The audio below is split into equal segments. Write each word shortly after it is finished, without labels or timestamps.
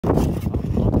I'll do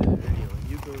the video.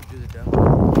 You go do the demo.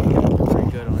 You're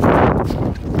pretty good on it.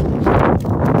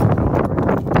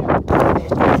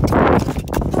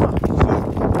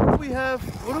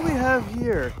 What do we have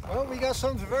here? Well, we got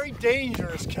something very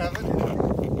dangerous, Kevin.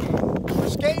 We're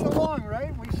skating along,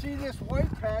 right? We see this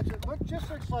white patch. It just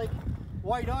looks like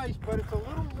white ice, but it's a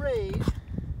little raised.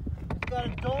 It's got a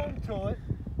dome to it,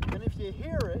 and if you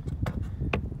hear it,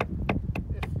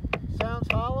 it sounds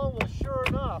hollow. Well, sure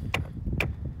enough,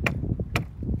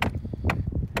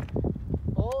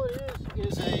 all it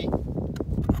is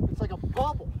it's like a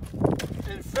bubble,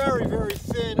 and very, very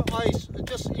thin ice.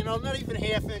 Just, you know, not even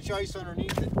half-inch ice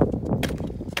underneath it.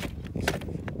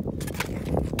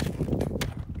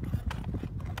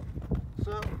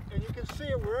 So, and you can see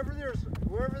it wherever there's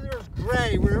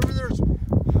gray, wherever there's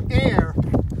air,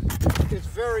 it's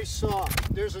very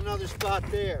soft. There's another spot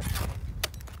there.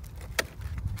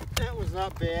 That was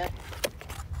not bad,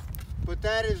 but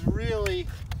that is really,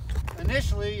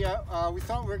 initially we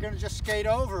thought we were going to just skate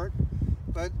over it,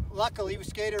 but luckily we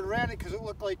skated around it because it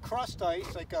looked like crust ice,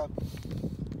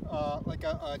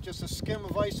 just a skim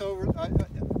of ice over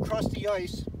crusty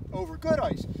ice over good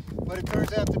ice, but it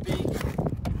turns out to be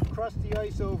crusty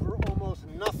ice over almost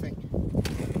nothing.